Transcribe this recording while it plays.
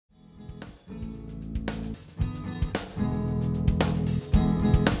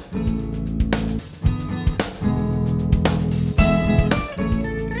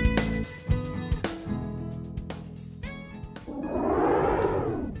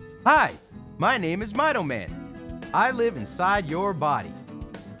Hi, my name is Mito Man. I live inside your body.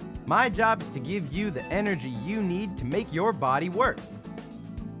 My job is to give you the energy you need to make your body work.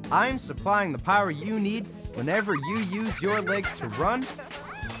 I'm supplying the power you need whenever you use your legs to run,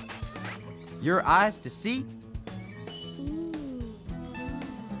 your eyes to see,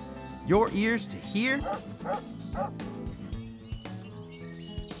 your ears to hear,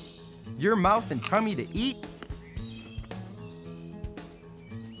 your mouth and tummy to eat,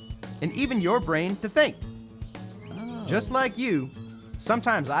 and even your brain to think. Just like you,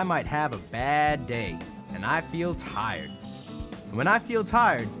 sometimes I might have a bad day and I feel tired. And when I feel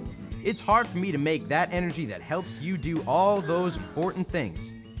tired, it's hard for me to make that energy that helps you do all those important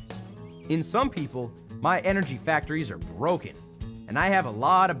things. In some people, my energy factories are broken, and I have a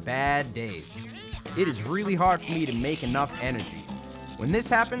lot of bad days. It is really hard for me to make enough energy. When this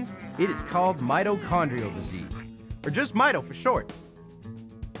happens, it is called mitochondrial disease, or just Mito for short.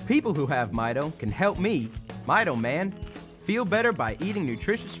 People who have Mito can help me, Mito Man, feel better by eating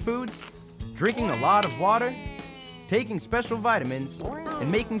nutritious foods, drinking a lot of water, taking special vitamins,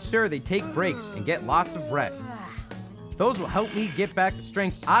 and making sure they take breaks and get lots of rest. Those will help me get back the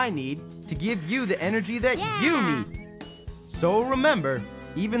strength I need to give you the energy that you need. So remember,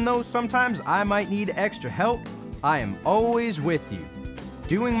 even though sometimes I might need extra help, I am always with you,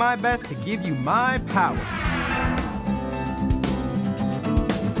 doing my best to give you my power.